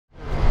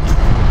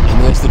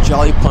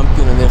Jolly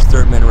Pumpkin, and there's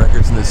Third Man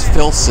Records, and there's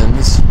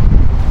Filson's.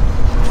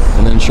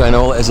 And then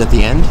Shinola is at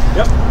the end?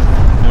 Yep.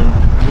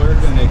 And we're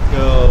going to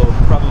go,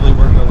 probably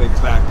work our way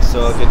back,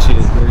 so I'll get you,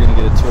 we're going to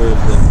get a tour of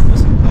the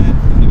pressing plant,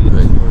 give you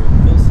a tour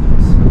of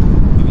Filson's,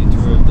 give you a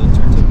tour of the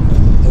turntable.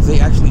 Have they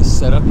actually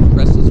set up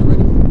presses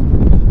already?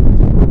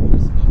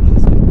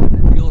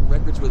 Real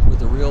records with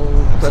a real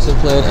pressing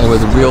plant and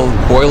with a real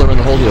boiler and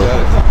the whole deal?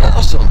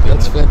 Awesome,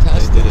 that's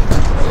fantastic. They did it.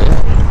 Yeah.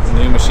 The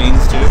new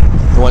machines too.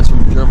 The ones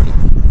from Germany.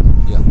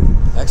 Yeah.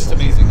 Excellent. It's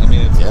amazing. I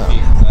mean, it's big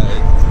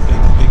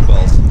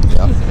balls.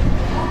 Yeah.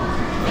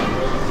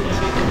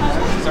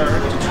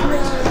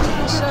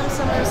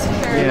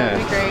 Yeah. That'd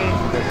be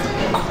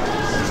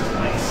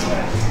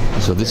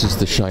great. So this is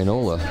the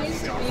Shinola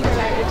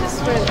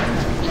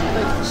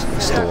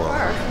store.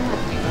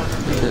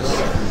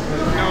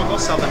 No, we'll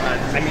sell them.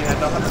 I mean, I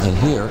don't have And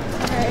here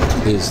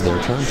is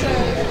their turntable.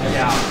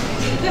 Yeah.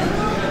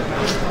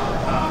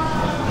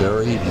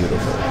 Very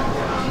beautiful.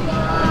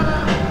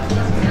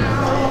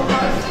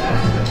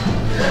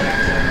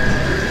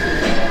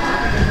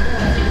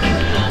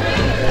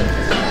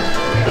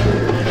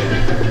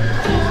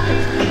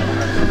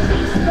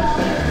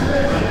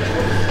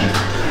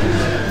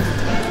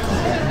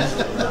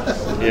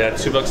 Yeah,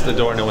 $2 at the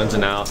door, no ins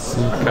and outs.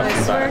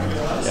 Nice work.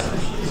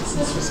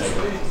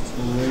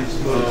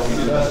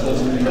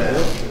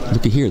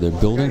 Look at here, they're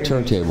building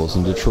turntables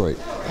in Detroit.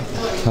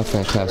 How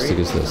fantastic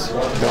is this?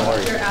 Don't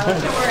worry.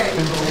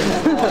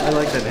 I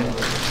like that name.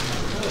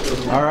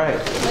 All right.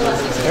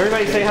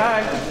 Everybody say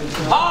hi.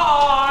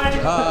 Hi!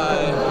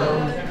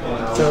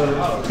 Hi!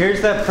 So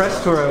here's that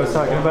press tour I was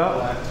talking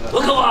about.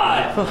 Look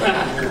alive!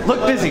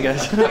 Look busy,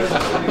 guys. So we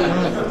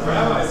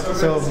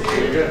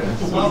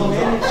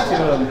managed to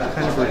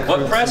kind of recruit.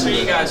 What press are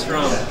you guys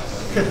from?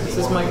 This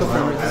is Michael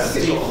Fremer. This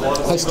is Steve.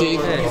 Hi,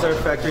 Steve. He's our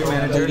factory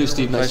manager. How do you do,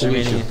 Steve? Nice to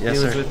meet you. He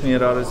was with me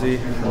at Audeze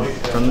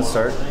from the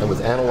start. And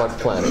with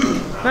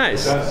AnalogPlanet.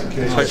 Nice.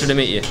 Pleasure to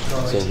meet you.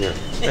 Same here.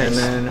 And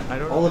then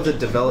all of the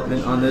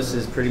development on this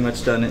is pretty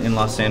much done in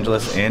Los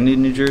Angeles and in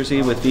New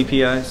Jersey with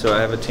VPI. So I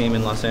have a team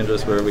in Los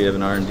Angeles where we have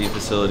an R&D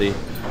facility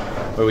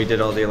where we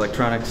did all the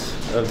electronics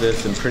of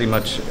this and pretty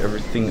much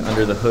everything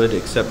under the hood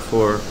except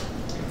for,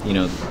 you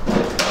know,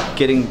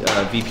 getting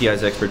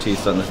VPI's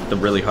expertise on the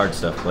really hard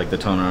stuff like the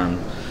tone arm,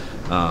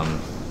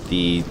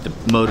 the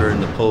motor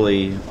and the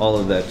pulley, all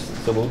of that.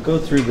 So we'll go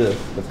through the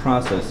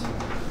process,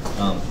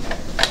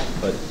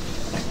 but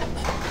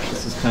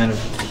this is kind of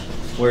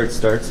where it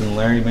starts. And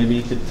Larry, maybe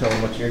you could tell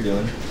them what you're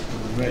doing.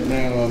 Right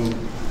now I'm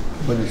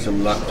putting some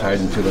Loctite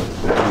into the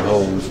three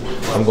holes.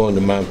 I'm going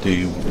to mount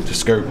the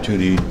skirt to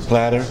the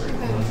platter,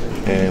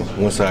 and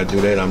once I do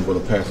that I'm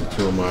going to pass it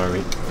to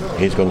Amari.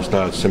 He's going to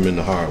start simming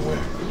the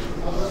hardware.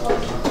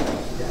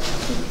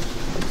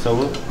 So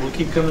we'll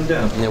keep coming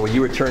down. Now, were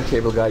you a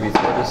turntable guy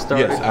before this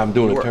started? Yes, I'm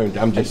doing a turn.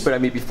 I'm just. But I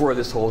mean, before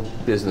this whole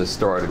business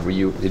started, did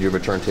you have a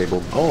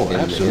turntable? Oh,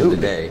 absolutely. In the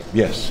day?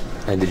 Yes.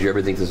 And did you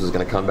ever think this was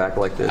going to come back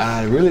like this?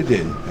 I really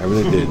didn't. I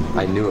really didn't.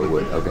 I knew it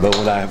would. Okay. But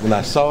when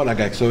I saw it, I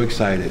got so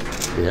excited.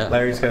 Yeah.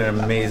 Larry's got an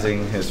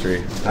amazing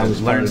history. I was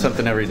learning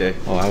something every day.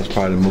 Oh, I was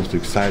probably the most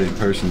excited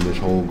person in this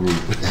whole group.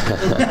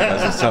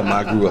 That's something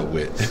I grew up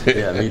with.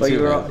 Yeah, me too. But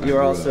you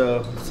were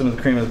also some of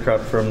the cream of the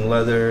crop from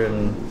leather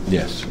and.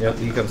 Yes. Yep,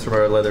 he comes from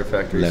our leather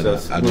factory. Leather.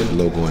 So I did the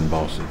logo in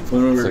Boston.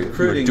 When we were So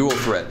recruiting, you're dual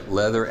threat,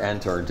 leather and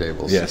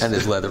turntables. Yes. And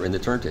there's leather in the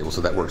turntable, so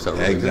that works out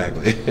really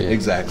Exactly. good. Yeah.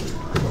 Exactly.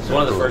 It's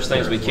one of the first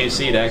things we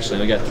QC'd actually.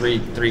 We got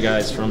three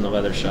guys from the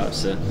leather shop.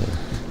 So.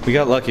 we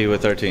got lucky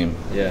with our team.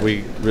 Yeah.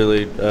 We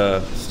really,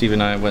 Steve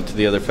and I went to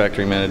the other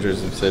factory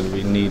managers and said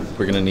we're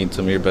going to need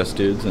some of your best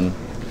dudes, and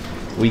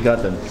we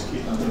got them.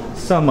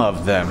 Some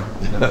of them.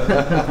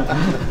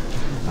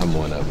 I'm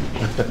one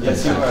of them.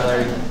 Yes, you are,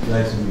 Larry.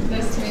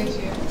 Nice to meet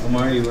you.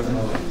 Omar, you want to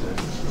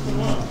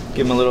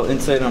give him a little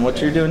insight on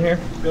what you're doing here?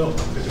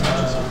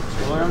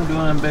 What I'm doing,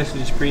 I'm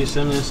basically just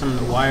pre-assembling some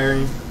of the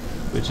wiring,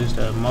 which is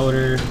the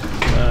motor,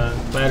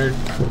 ladder.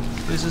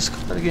 What is this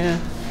called again?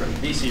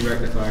 DC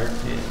rectifier.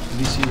 Yeah,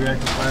 DC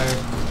rectifier.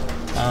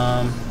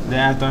 Then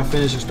after I'm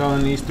finished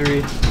installing these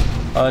three,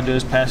 all I do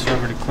is pass it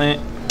over to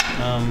Clint.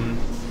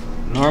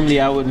 Normally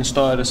I would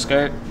install the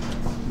skirt,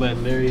 but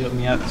Larry helped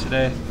me out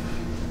today,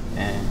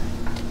 and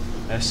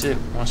that's it.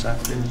 Once I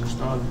finish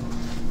installing.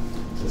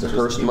 It's a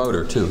Hurst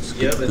motor too. It's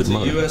Yep, good it's a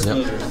motor. U.S. Yep.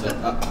 motor.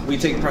 So, we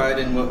take pride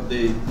in what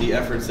the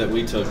efforts that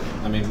we took.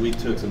 I mean, we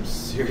took some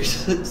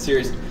serious.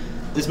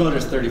 This motor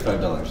is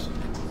 $35,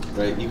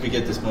 right? You could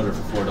get this motor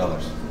for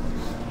 $4,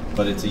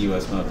 but it's a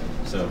U.S. motor.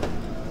 So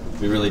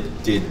we really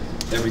did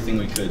everything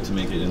we could to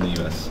make it in the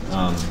U.S.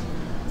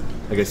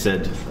 Like I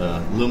said,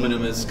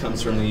 aluminum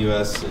comes from the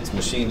U.S. It's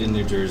machined in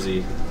New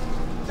Jersey.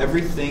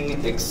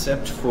 Everything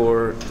except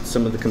for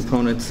some of the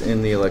components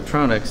in the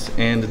electronics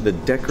and the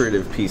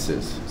decorative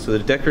pieces. So the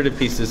decorative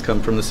pieces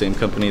come from the same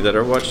company that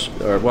our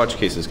watch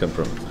cases come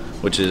from,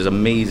 which is an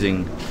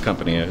amazing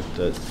company. I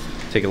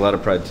take a lot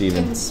of pride to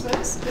even. In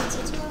Swiss?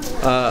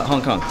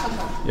 Hong Kong.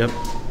 Yep.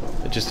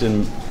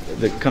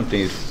 The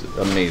company's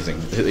amazing.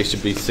 They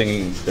should be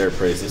singing their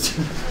praises.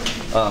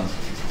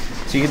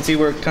 So you can see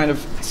we're kind of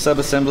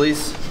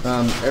sub-assemblies.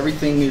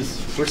 Everything is,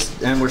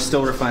 we're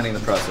still refining the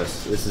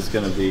process. This is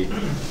going to be,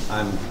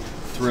 I'm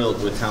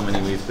thrilled with how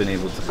many we've been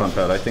able to pump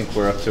out. I think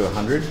we're up to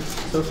 100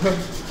 so far. I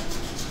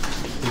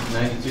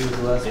think 92 was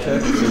the last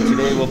check. So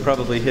today we'll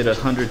probably hit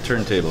 100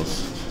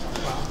 turntables.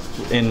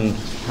 In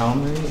how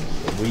many?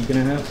 A week and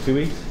a half? 2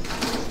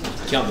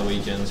 weeks? Count the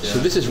weekends, yeah. So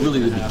this is really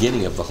the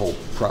beginning of the whole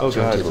turntable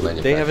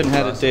manufacturing They haven't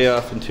had process. a day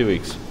off in 2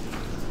 weeks.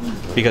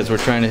 Because we're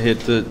trying to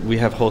hit we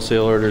have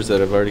wholesale orders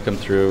that have already come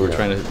through. We're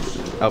trying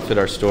to outfit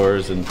our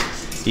stores, and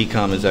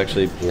e-com is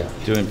actually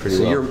doing pretty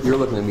so well. you're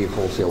looking to meet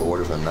wholesale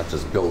orders and not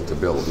just build to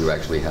build. You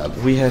actually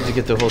have. We had to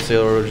get the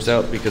wholesale orders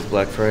out because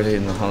Black Friday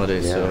and the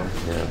holidays.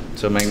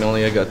 So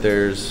Magnolia got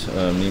theirs,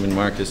 Neiman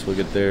Marcus will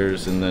get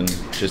theirs, and then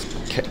just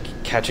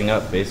catching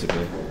up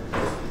basically.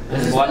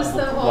 Is this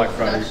the whole Black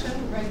Friday.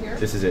 production right here?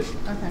 This is it.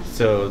 Okay.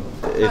 So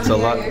it's How a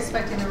many lot. are you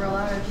expecting to roll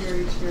out of here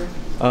each year?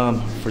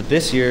 For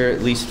this year,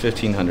 at least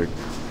 1,500,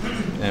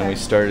 and we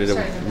started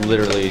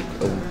literally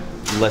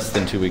less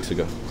than 2 weeks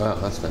ago. Wow,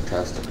 that's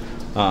fantastic.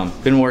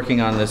 Been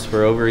working on this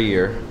for over a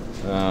year.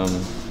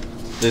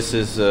 This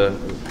is a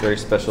very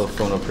special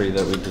phonoprix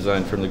that we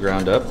designed from the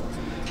ground up,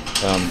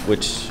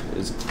 which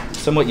is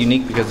somewhat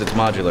unique because it's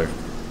modular.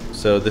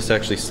 So this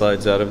actually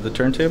slides out of the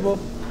turntable,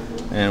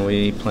 and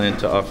we plan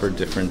to offer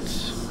different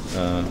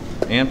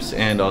amps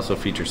and also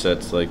feature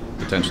sets like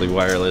potentially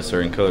wireless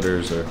or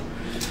encoders or.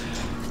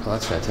 Oh,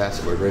 that's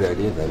fantastic. What a great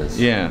idea that is.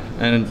 Yeah,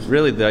 and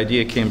really the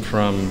idea came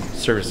from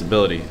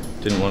serviceability.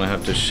 Didn't want to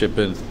have to ship.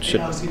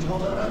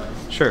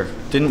 Sure.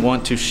 Didn't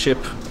want to ship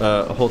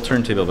a whole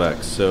turntable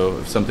back. So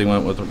if something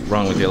went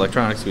wrong with the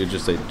electronics, we would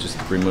just say just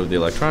remove the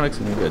electronics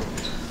and we're good.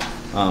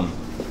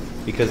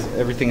 Because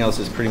everything else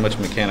is pretty much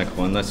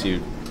mechanical unless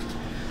you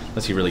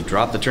really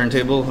drop the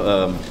turntable.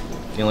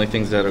 The only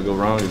things that'll go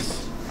wrong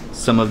is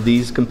some of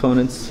these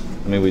components.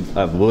 I mean,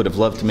 I would have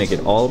loved to make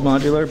it all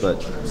modular,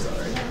 but.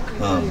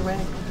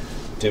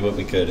 Did what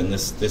we could, and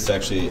this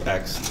actually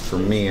acts for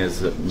me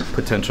as a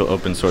potential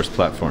open source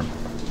platform.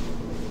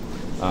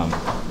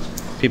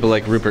 People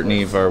like Rupert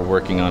Neve are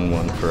working on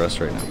one for us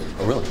right now.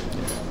 Oh, really?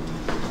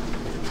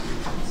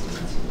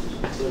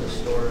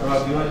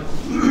 Rob, you want to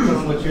tell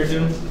them what you're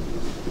doing?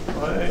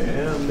 I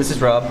am. This is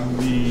Rob.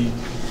 The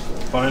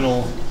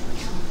final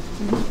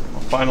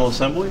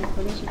assembly,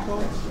 I guess you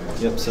call it.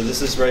 Yep. So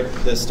this is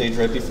the stage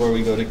right before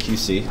we go to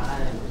QC.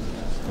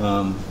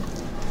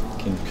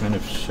 Can kind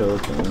of show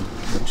them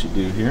what you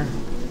do here.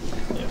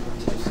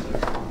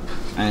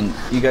 And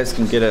you guys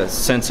can get a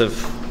sense of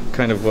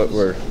kind of what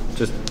we're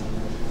just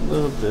a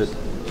little bit.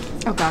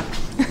 Oh God.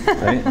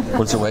 Right?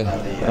 What's it weigh?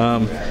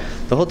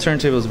 The whole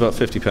turntable is about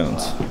 50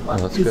 pounds. Oh,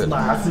 that's good.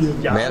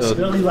 Massive, yeah, Massive.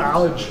 very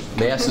large.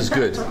 Mass is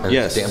good. And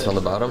Yes. it's damped on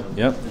the bottom.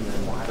 Yep.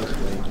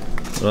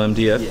 Little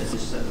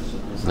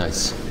MDF.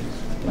 Nice.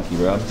 Thank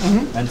you, Rob.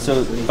 And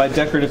so by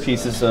decorative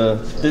pieces,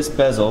 this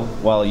bezel,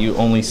 while you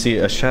only see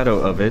a shadow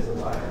of it,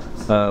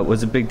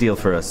 was a big deal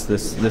for us.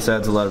 This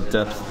adds a lot of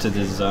depth to the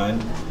design.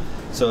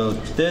 So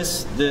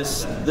this,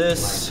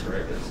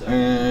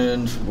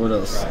 and what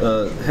else?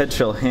 Head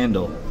shell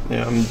handle.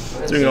 Yeah, I'm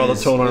doing all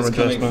the tone arm It's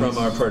coming adjustments.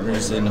 from our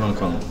partners in Hong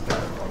Kong.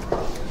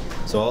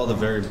 So all the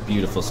very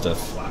beautiful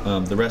stuff.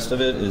 The rest of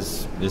it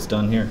is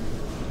done here.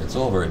 It's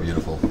all very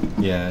beautiful.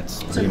 Yeah,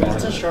 it's pretty It's a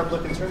amazing. sharp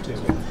looking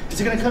turntable.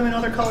 Is it going to come in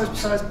other colors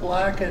besides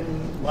black and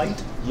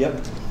white?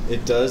 Yep,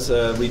 it does.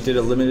 We did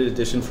a limited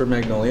edition for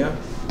Magnolia.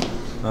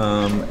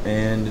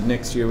 And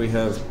next year we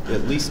have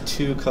at least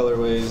 2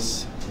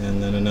 colorways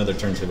and then another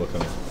turntable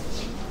coming.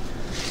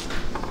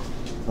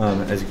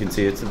 As you can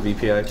see, it's a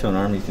VPI tone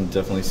arm. You can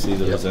definitely see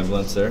the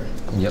resemblance there.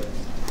 Yep.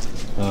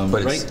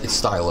 But right- it's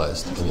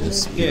stylized. I mean,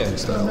 it's beautifully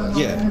stylized.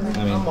 Yeah.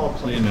 I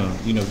mean,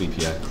 you know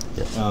VPI.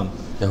 Yeah.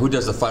 Now, who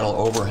does the final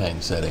overhang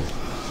setting?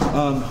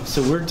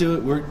 So we're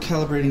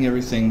calibrating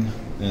everything,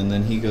 and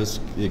then it goes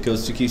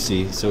to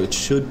QC. So it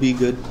should be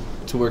good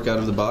to work out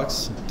of the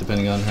box,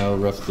 depending on how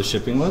rough the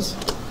shipping was.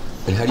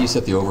 And how do you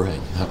set the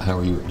overhang? How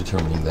are you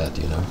determining that?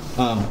 Do you know?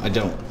 I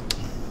don't.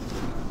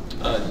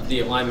 The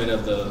alignment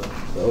of the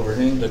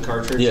overhang, the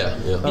cartridge. Yeah.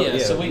 Yeah,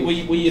 so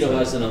we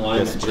utilize an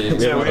alignment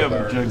jig. Yeah, we have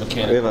our a jig.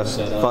 mechanical We have a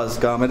setup.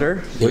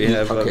 phosgometer. We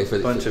have a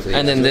bunch of.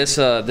 And then this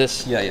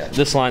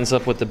Yeah. lines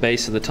up with the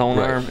base of the tone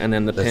Right. arm, and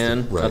then the That's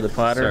pin right. of the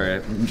platter. Sorry, I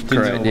didn't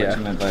Correct. know what Yeah.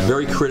 you meant by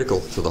Very overhang. critical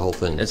to the whole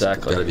thing.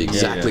 Exactly. Got to be Yeah,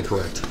 exactly yeah.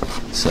 correct.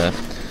 So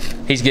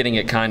he's getting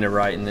it kind of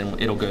right, and then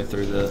it'll go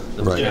through the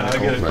Right. Yeah, I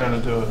get it kind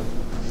of to it.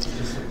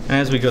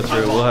 As we go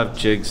through, we'll have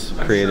jigs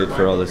created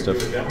for all this stuff.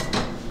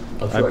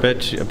 I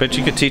bet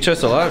you could teach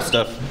us a lot of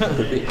stuff.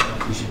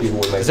 You should be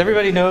more Does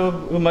everybody know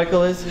who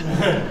Michael is?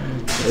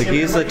 Like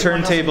he's a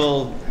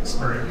turntable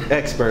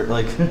expert,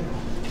 like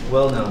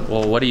well known.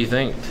 Well, what do you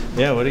think?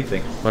 Yeah, what do you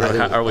think? What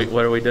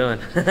are we doing?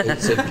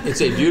 It's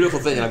a beautiful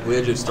thing, and I'm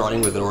glad you're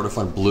starting with an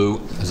Ortofront blue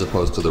as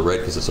opposed to the red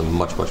because it's a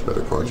much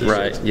better cartridge.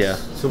 Right. Yeah.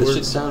 So This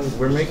should sound.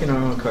 we're making our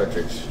own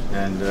cartridge,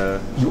 and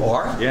You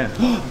are? yeah.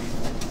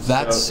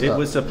 That's. So it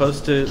was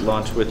supposed to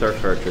launch with our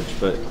cartridge,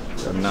 but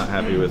I'm not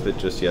happy with it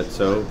just yet.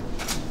 So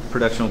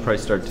production will probably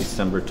start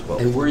December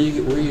 12th. And where are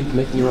you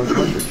making your own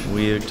cartridge?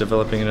 We are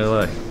developing in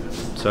LA.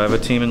 So I have a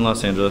team in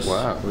Los Angeles.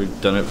 Wow.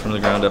 We've done it from the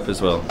ground up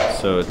as well.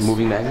 So it's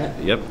Moving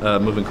magnet?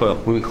 Yep, moving coil.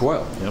 Moving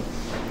coil. Yep.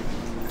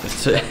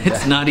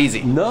 It's not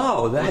easy.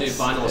 No, We do that's...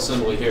 final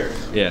assembly here.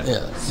 Yeah.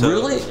 Yeah. So-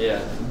 Really?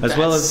 Yeah. As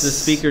well as the That's-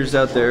 speakers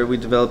out there we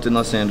developed in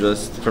Los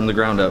Angeles from the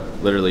ground up,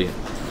 literally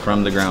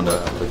from the ground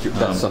up. But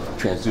that's something,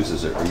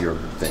 transducers are your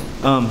thing.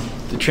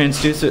 The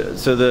transducer,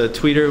 so the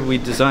tweeter we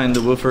designed,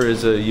 the woofer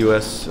is a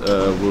US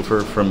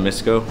woofer from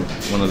Misco,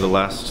 one of the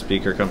last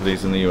speaker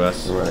companies in the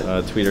US. Right.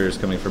 Tweeter is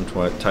coming from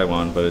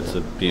Taiwan, but it's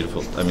a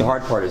beautiful, I mean, The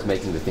hard part is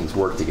making the things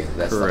work together.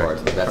 That's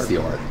Correct. the hard. That's the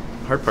art.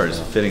 hard part is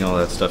fitting all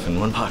that stuff in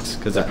one box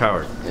because they're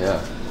powered.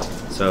 Yeah.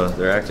 So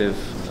they're active.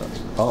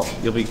 Oh.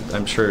 You'll be,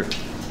 I'm sure,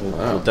 we'll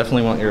Wow.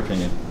 definitely want your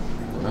opinion.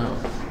 Wow.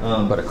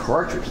 But a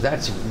cartridge,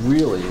 that's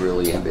really,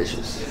 really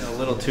ambitious. A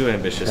little too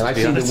ambitious, And to I've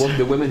be seen honest.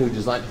 the women who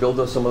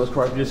build some of those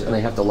cartridges, and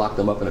they have to lock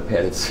them up in a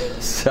padded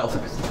cell.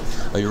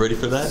 Are you ready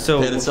for that? So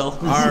padded cell?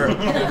 our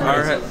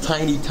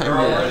tiny.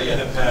 Already in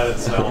a padded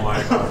cell,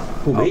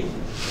 Michael. Wait.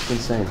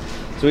 Insane.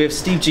 So we have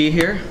Steve G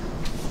here,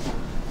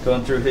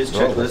 going through his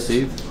checklist.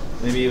 Steve.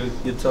 Maybe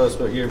you'd tell us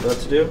what you're about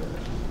to do?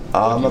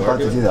 I'm you are about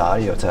to doing? do the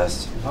audio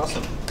test.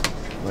 Awesome.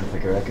 Want to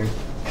pick a record?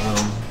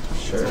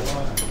 Sure.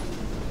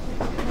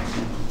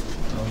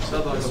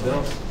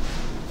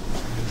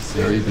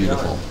 Very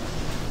beautiful.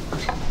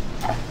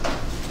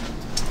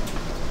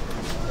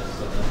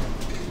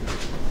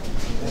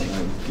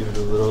 Give it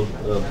a little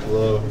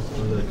blow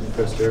on the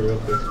compressed air real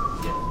quick.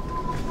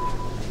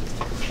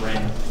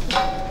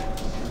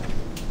 Rain.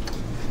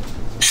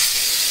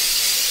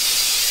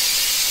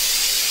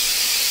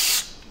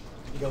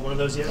 You got one of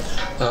those yet?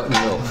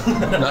 No,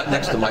 not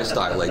next to my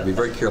stylet. Be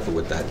very careful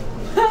with that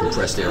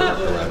compressed air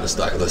around the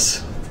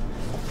stylus.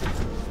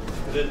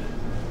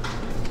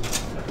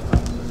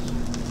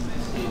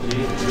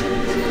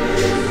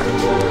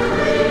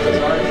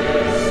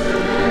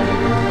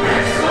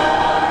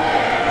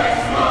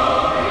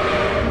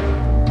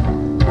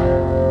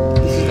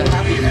 This is the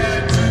happy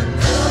music.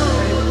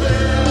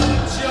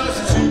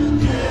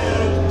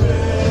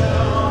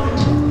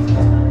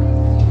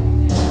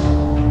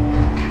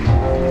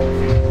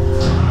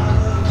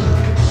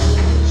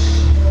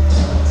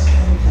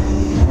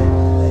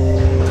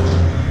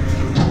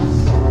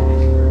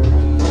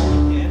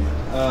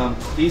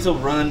 These will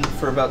run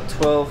for about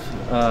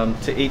 12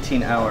 to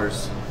 18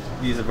 hours.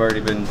 These have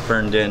already been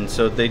burned in,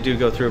 so they do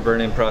go through a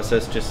burn-in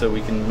process just so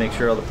we can make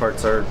sure all the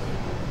parts are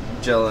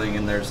gelling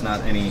and there's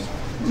not any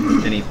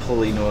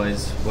pulley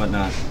noise,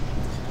 whatnot,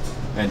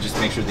 and just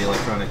make sure the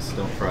electronics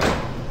don't fry.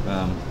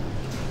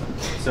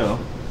 So,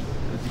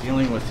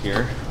 dealing with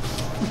here,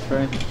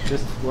 try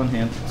just one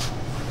hand.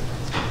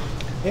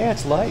 Yeah,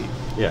 it's light.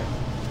 Yeah,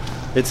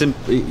 it's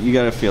you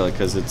gotta feel it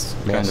because it's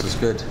kind Yes, of it's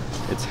good.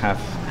 It's half,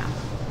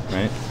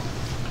 right?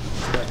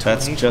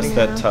 That's just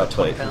that top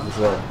plate.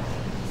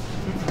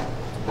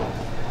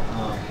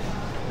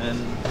 And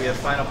we have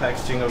final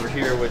packaging over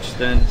here, which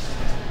then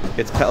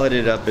gets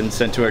pelleted up and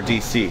sent to our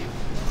DC.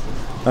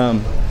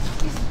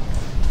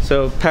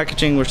 So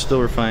packaging, we're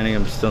still refining.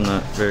 I'm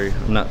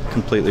not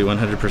completely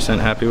 100%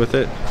 happy with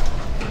it,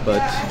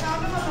 but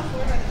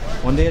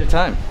one day at a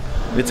time.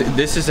 This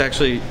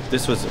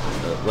was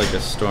like a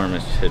storm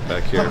that hit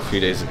back here a few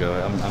days ago.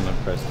 I'm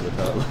impressed with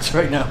how it looks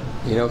right now.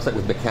 You know, it's like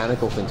with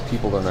mechanical things,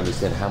 people don't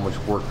understand how much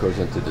work goes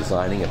into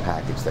designing a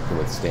package that can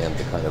withstand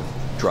the kind of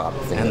drop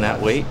thing. And that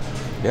weight,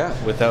 Yeah.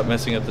 without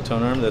messing up the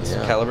tone arm, that's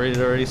Yeah.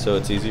 calibrated already, so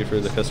it's easier for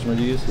the customer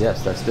to use.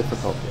 Yes, that's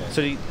difficult.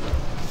 So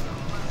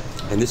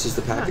And this is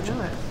the package?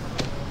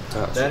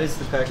 that is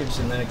the package,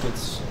 and then it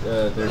gets,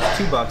 there's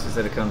 2 boxes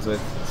that it comes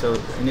with. So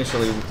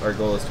initially our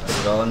goal is to put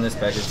it all in this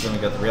package, then we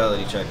got the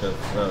reality check of,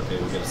 okay,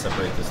 we gotta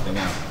separate this thing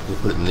out. You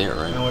put it in there,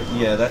 right?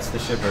 Yeah, that's the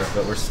shipper,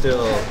 but we're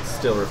still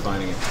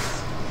refining it.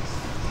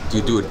 Do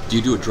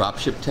you do a drop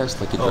ship test?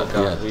 Like Oh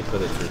god, we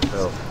put it through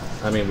hell.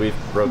 I mean, we've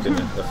broken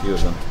a few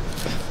of them.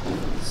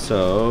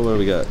 So, what do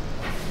we got?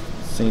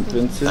 St.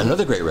 Vincent,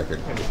 Another great record.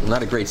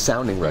 Not a great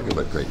sounding record,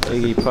 but great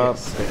record. Iggy Pop,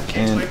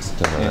 and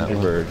that Angry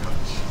one. Bird.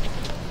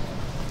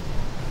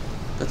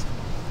 That's an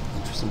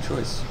interesting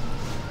choice.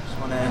 Just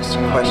want to ask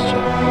a question.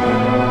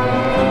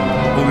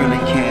 Who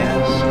really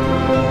cares?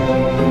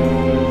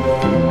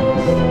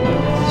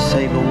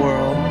 Save the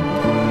world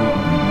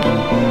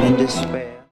in despair.